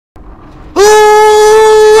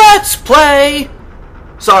play!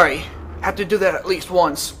 Sorry, had to do that at least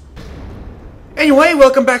once. Anyway,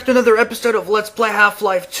 welcome back to another episode of Let's Play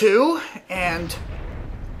Half-Life 2, and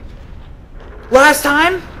last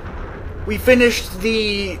time we finished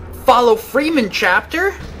the Follow Freeman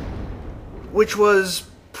chapter, which was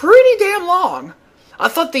pretty damn long. I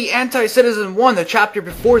thought the Anti-Citizen 1, the chapter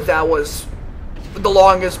before that, was the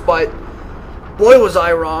longest, but boy was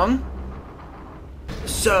I wrong.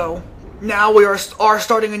 So, now we are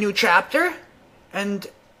starting a new chapter, and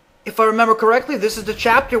if I remember correctly, this is the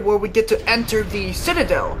chapter where we get to enter the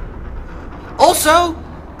citadel. Also,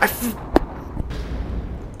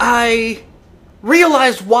 I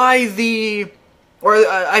realized why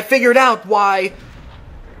I figured out why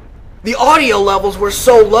the audio levels were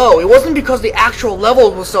so low. It wasn't because the actual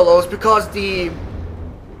level was so low, it's because the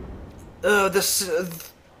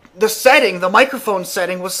setting, the microphone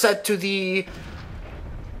setting, was set to the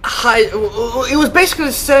high. It was basically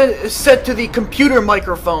set to the computer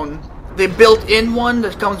microphone, the built-in one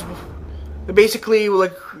that comes basically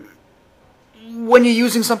like when you're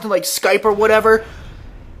using something like Skype or whatever.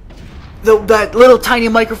 That little tiny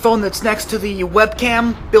microphone that's next to the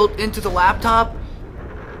webcam built into the laptop.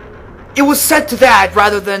 It was set to that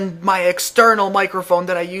rather than my external microphone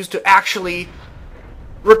that I use to actually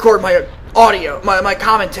record my audio, my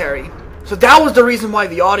commentary. So that was the reason why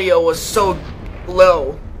the audio was so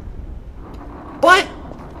low. But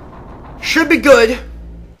should be good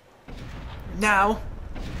now.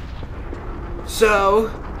 So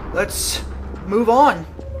let's move on.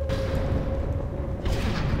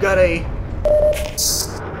 Got a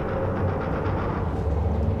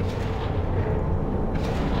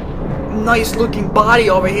nice looking body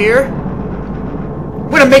over here. I'm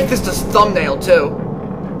gonna make this the thumbnail too.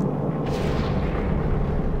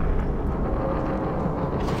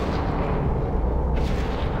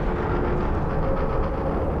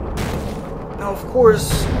 Now, of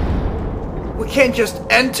course, we can't just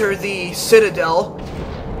enter the citadel.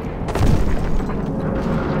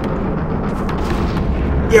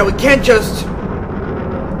 Yeah, we can't just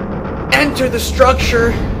enter the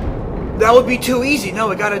structure. That would be too easy. No,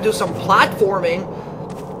 we gotta do some platforming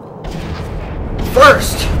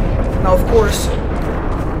first. Now, of course,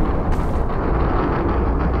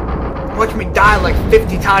 watch me die like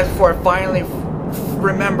 50 times before I finally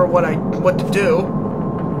remember what to do.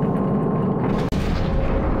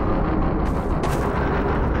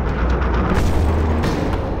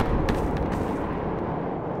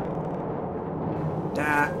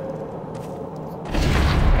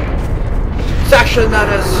 It's actually not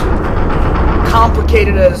as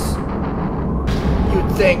complicated as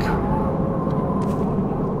you'd think.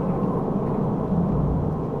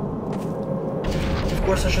 Of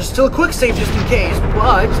course, I should still quick save just in case,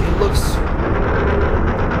 but it looks...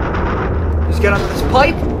 Just get onto this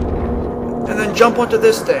pipe, and then jump onto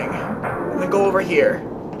this thing, and then go over here.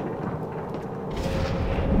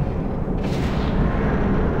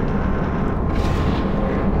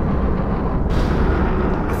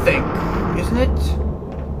 I think, isn't it?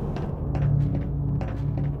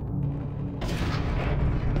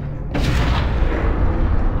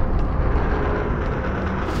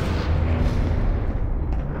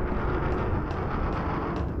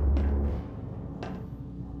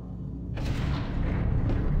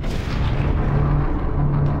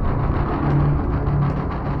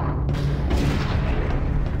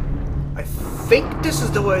 I think this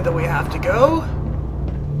is the way that we have to go,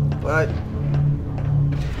 but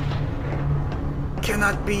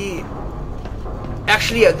cannot be.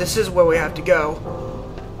 Actually, yeah, this is where we have to go.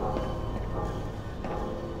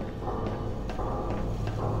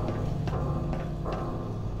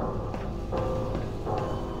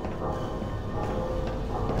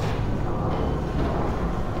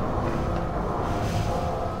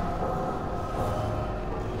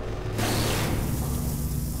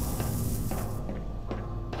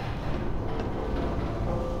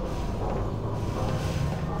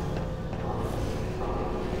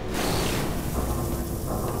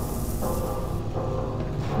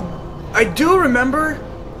 I do remember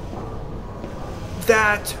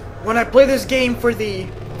that when I played this game for the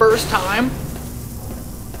first time,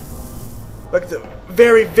 like the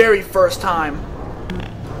very, very first time,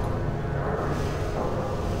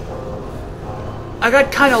 I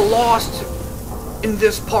got kind of lost in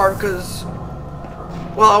this part because,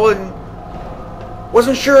 well, I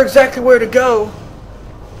wasn't sure exactly where to go,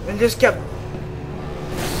 and just kept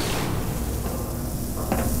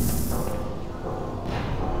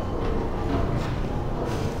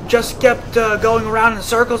going around in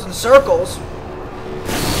circles and circles.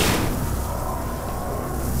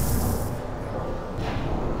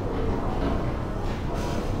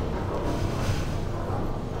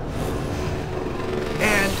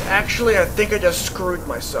 Actually, I think I just screwed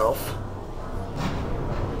myself.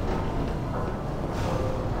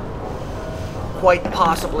 Quite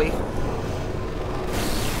possibly.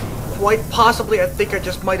 Quite possibly, I think I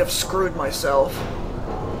just might have screwed myself.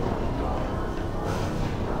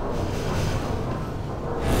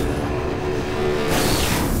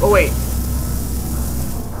 Oh, wait.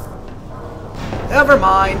 Never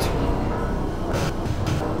mind.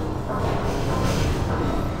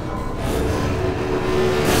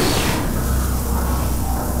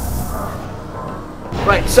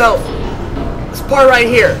 Right, so, this part right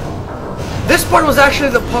here. This part was actually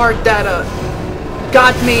the part that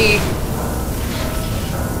got me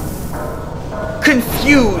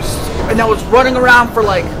confused. And I was running around for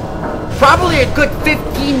like probably a good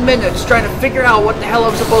 15 minutes trying to figure out what the hell I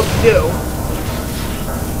was supposed to do.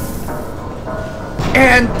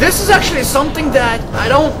 And this is actually something that I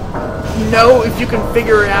don't know if you can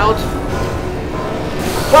figure it out.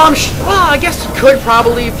 Well, I guess you could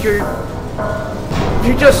probably if you're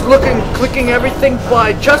just looking, clicking everything,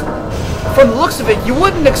 but just from the looks of it, you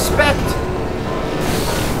wouldn't expect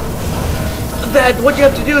that what you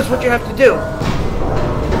have to do is what you have to do.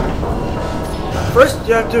 First,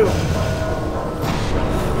 you have to...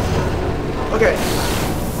 Okay.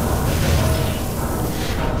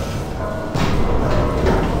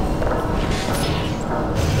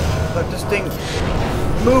 Let this thing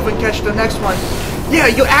move and catch the next one. Yeah,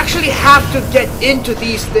 you actually have to get into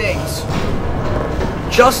these things.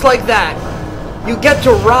 Just like that. You get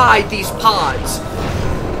to ride these pods.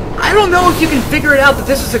 I don't know if you can figure it out that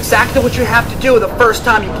this is exactly what you have to do the first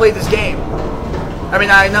time you play this game. I mean,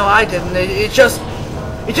 I know I didn't. It just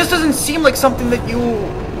doesn't seem like something that you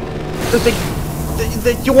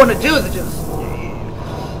want to do. That just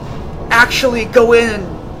actually go in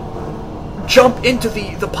and jump into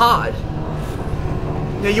the pod.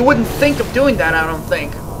 You know, you wouldn't think of doing that, I don't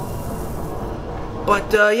think.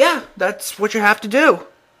 But yeah, that's what you have to do.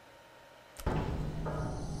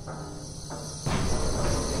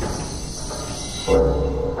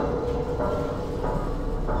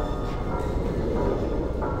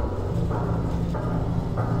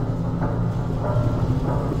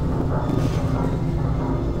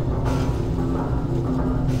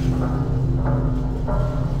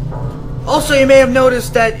 Also, you may have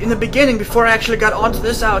noticed that in the beginning, before I actually got onto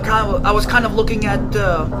this, I was kind of looking at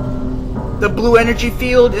the blue energy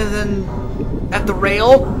field and then at the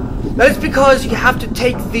rail. That is because you have to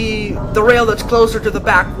take the rail that's closer to the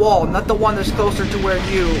back wall, not the one that's closer to where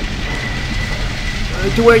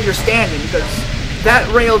you're standing, because that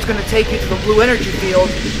rail is going to take you to the blue energy field,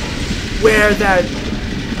 where that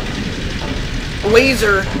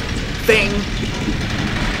laser thing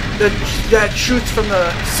that shoots from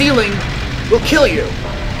the ceiling will kill you.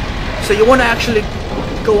 So you want to actually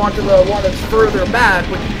go onto the one that's further back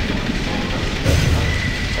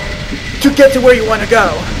to get to where you want to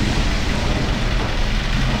go.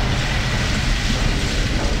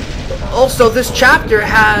 Also, this chapter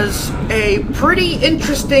has a pretty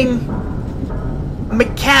interesting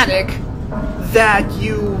mechanic that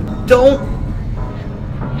you don't...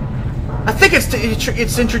 I think it's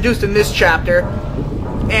introduced in this chapter,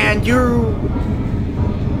 and you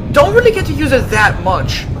don't really get to use it that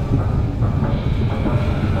much.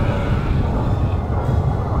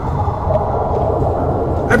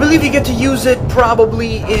 I believe you get to use it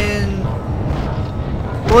probably in...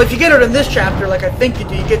 Well, if you get it in this chapter, like I think you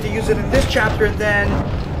do, you get to use it in this chapter, and then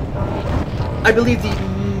I believe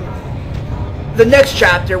the next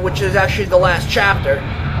chapter, which is actually the last chapter.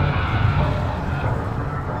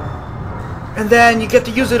 And then you get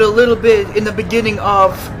to use it a little bit in the beginning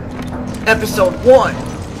of episode 1.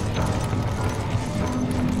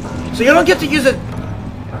 So you don't get to use it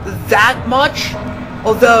that much,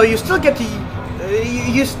 although you still get to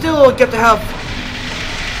have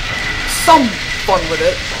some fun with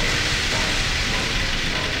it.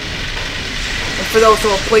 And for those who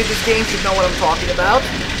have played this game should know what I'm talking about.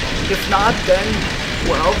 If not, then,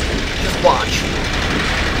 well, just watch.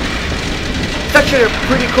 It's actually a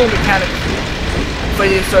pretty cool mechanic, if I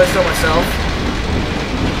did so myself.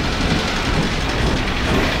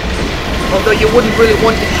 Although you wouldn't really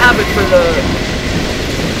want to have it for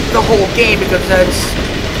the whole game, because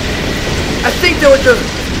I think that would just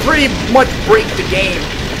pretty much break the game.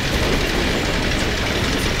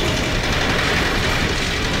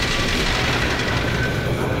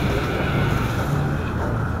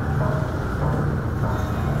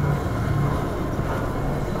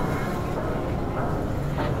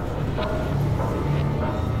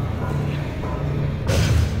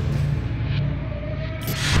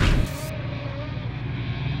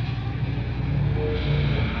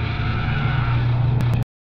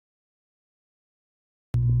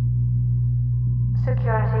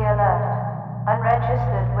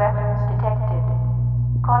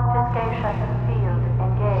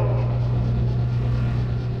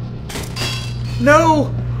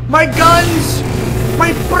 No! My guns!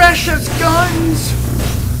 My precious guns!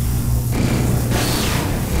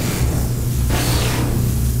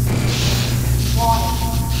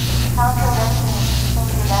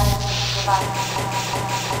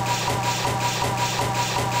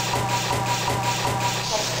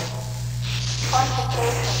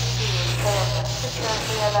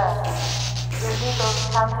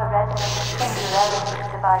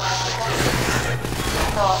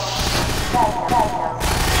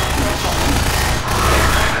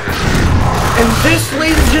 And this,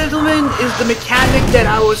 ladies and gentlemen, is the mechanic that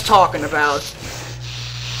I was talking about.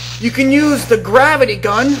 You can use the gravity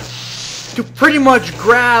gun to pretty much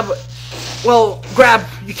grab, well,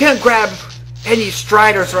 you can't grab any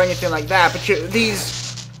striders or anything like that, but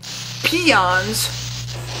these peons,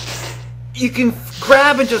 you can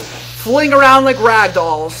grab and just fling around like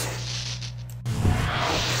ragdolls.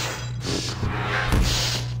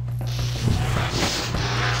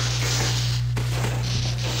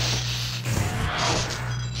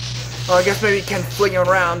 Well, I guess maybe you can fling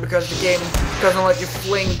around because the game doesn't let you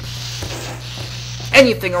fling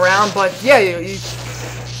anything around, but yeah,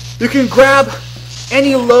 you can grab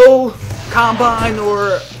any low combine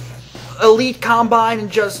or elite combine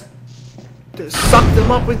and just suck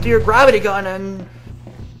them up with your gravity gun and...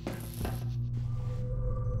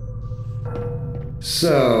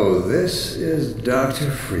 So, this is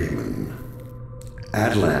Dr. Freeman.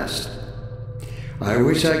 At last. I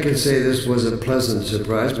wish I could say this was a pleasant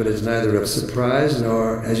surprise, but it's neither a surprise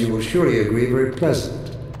nor, as you will surely agree, very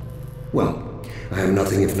pleasant. Well, I am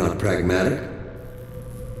nothing if not pragmatic.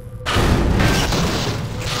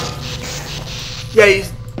 Yeah,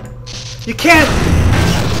 you can't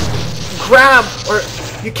grab, or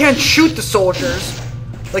you can't shoot the soldiers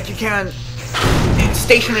like you can in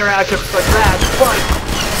stationary outposts like that,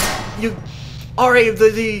 but you are able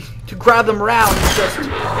to grab them around and just,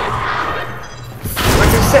 like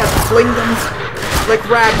I said, fling them like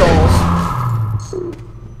ragdolls.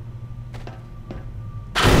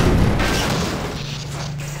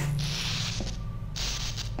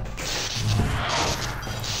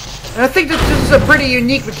 And I think that this is a pretty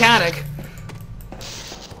unique mechanic.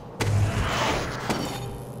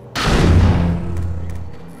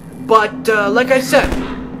 But, like I said,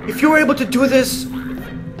 if you were able to do this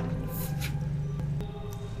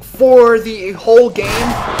for the whole game,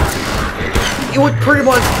 it would pretty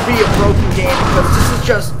much be a broken game, because this is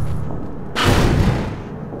just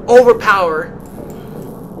overpowered.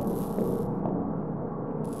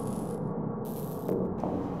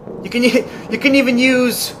 You can even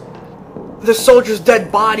use the soldiers' dead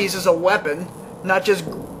bodies as a weapon, not just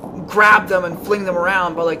grab them and fling them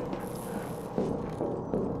around, but like...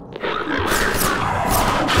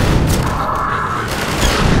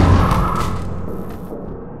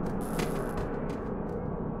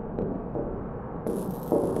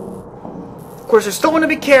 Of course, you still want to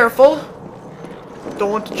be careful. Don't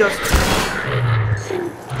want to just...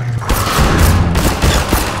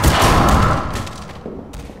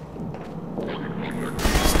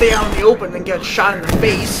 stay out in the open and get shot in the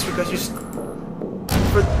face because you...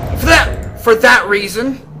 For that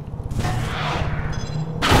reason.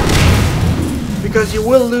 Because you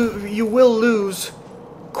will lose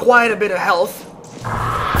quite a bit of health.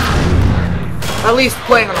 At least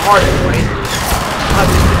playing on hard anyway.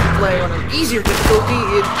 Obviously, if you're playing on an easier difficulty,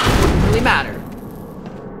 it wouldn't really matter.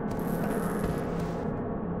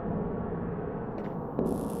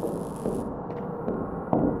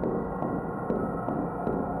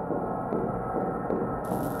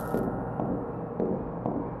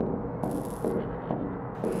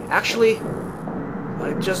 Actually,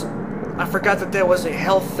 I forgot that there was a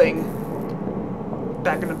health thing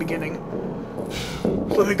back in the beginning.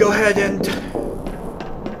 So let me go ahead and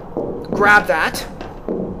grab that.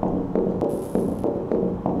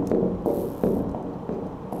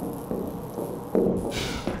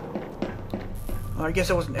 I guess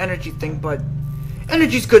it was an energy thing, but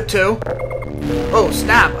energy's good too. Oh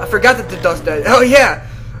snap, I forgot that it does that. Oh yeah!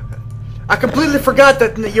 I completely forgot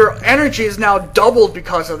that your energy is now doubled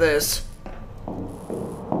because of this.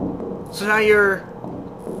 So now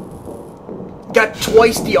got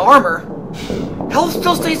twice the armor. Health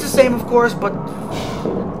still stays the same, of course, but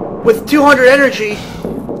with 200 energy,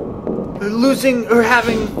 losing or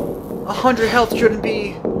having 100 health shouldn't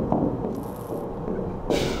be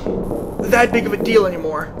that big of a deal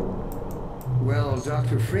anymore. Well,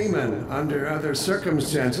 Dr. Freeman, under other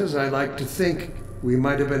circumstances, I like to think we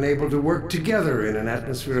might have been able to work together in an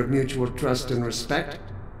atmosphere of mutual trust and respect.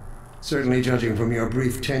 Certainly judging from your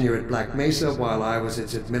brief tenure at Black Mesa while I was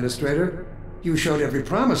its administrator. You showed every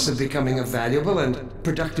promise of becoming a valuable and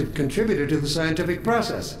productive contributor to the scientific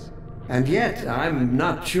process. And yet, I'm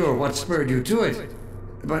not sure what spurred you to it.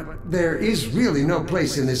 But there is really no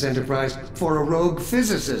place in this enterprise for a rogue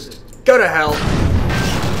physicist. Go to hell.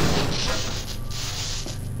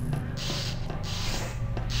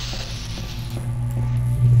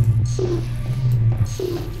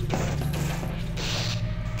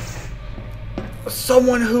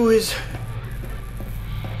 Someone who is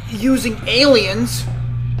using aliens.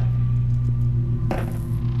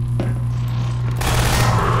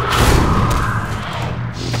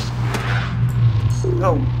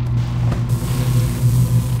 Oh.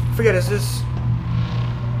 Forget, is this...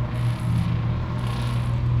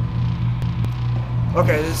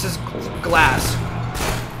 Okay, this is glass.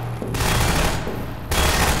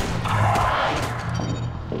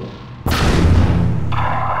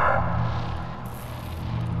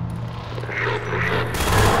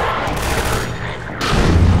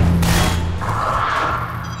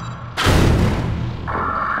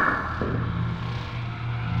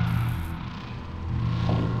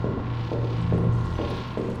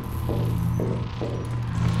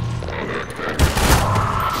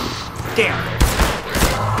 Damn.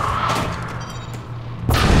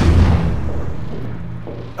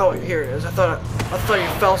 Oh, here it is. I thought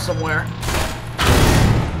you fell somewhere.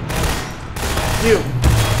 You.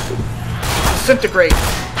 Disintegrate.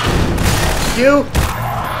 You.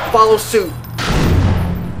 Follow suit.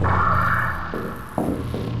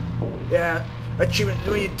 Yeah. Achievement.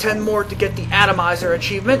 We need 10 more to get the atomizer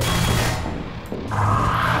achievement.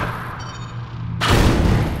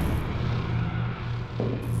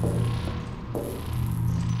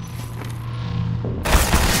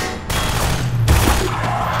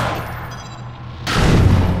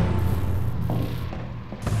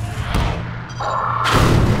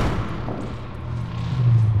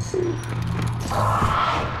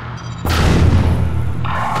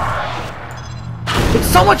 It's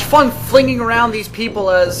so much fun flinging around these people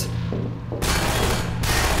as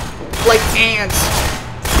like ants.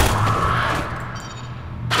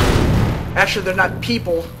 Actually, they're not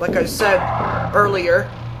people, like I said earlier.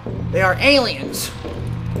 They are aliens.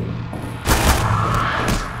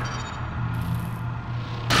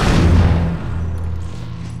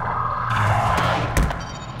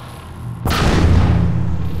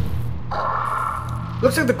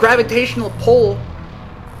 Looks like the gravitational pull.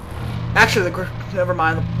 Actually, never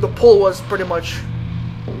mind. The pull was pretty much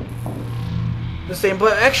the same,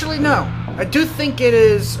 but actually, no. I do think it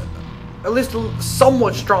is at least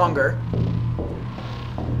somewhat stronger.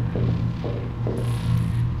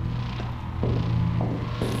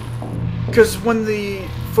 Because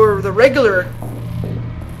for the regular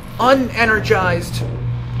unenergized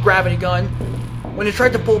gravity gun, when you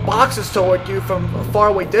tried to pull boxes toward you from a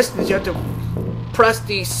faraway distance, you had to press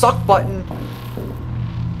the suck button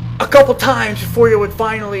a couple times before you would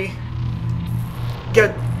finally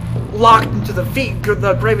get locked into the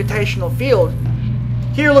gravitational field.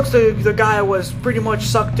 Here looks like the guy was pretty much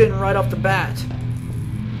sucked in right off the bat.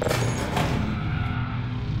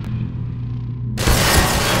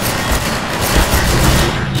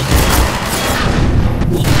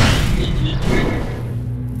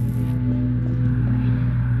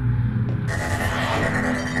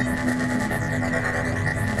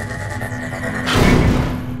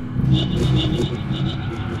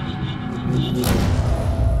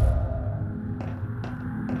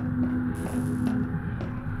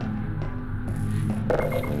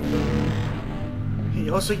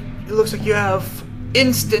 Also, it looks like you have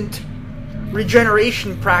instant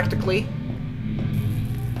regeneration practically.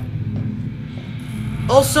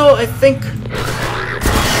 Also, I think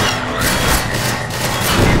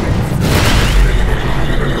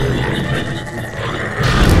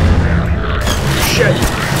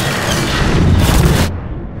shit.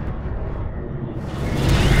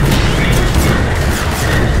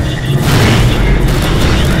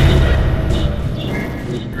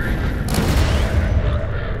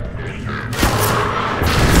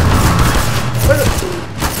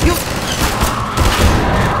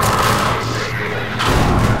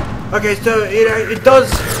 Okay, so it does.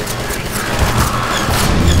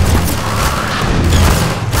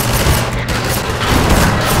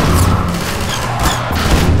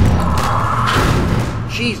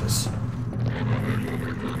 Jesus.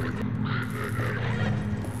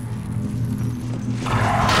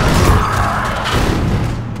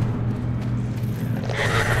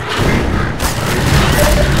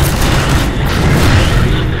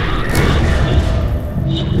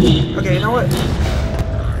 Okay, you know what?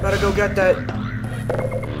 Gotta go get that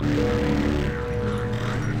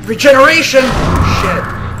regeneration. Shit.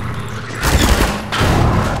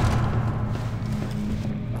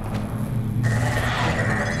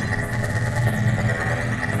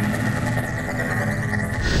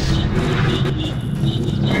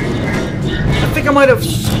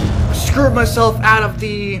 myself out of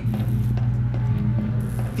the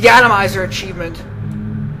atomizer achievement,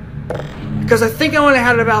 because I think I only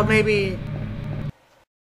had about maybe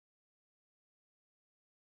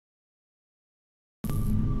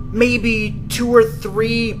maybe 2 or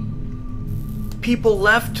 3 people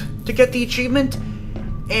left to get the achievement,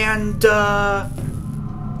 and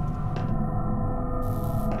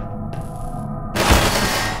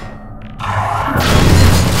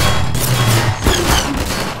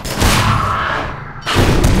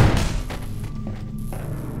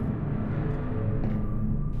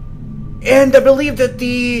I believe that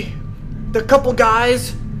the couple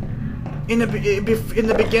guys in the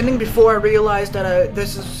beginning, before I realized that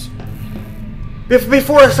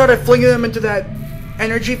before I started flinging them into that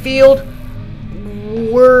energy field,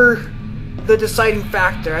 were the deciding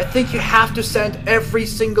factor. I think you have to send every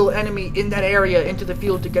single enemy in that area into the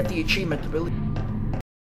field to get the achievement, really.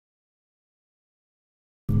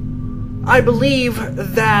 I believe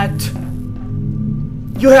that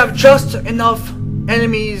you have just enough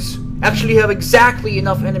enemies, actually you have exactly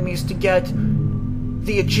enough enemies to get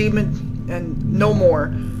the achievement and no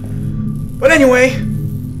more. But anyway,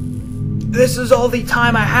 this is all the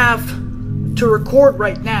time I have to record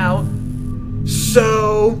right now,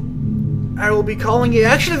 so I will be calling it.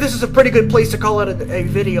 Actually, this is a pretty good place to call it a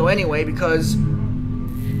video anyway, because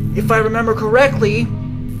if I remember correctly,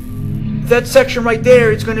 that section right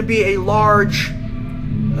there is going to be a large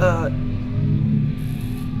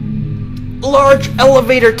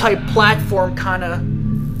elevator type platform kind of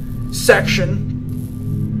section,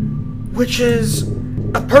 which is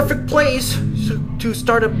a perfect place to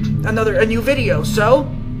start a new video. So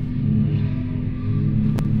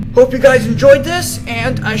hope you guys enjoyed this,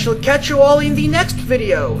 and I shall catch you all in the next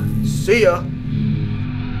video. See ya.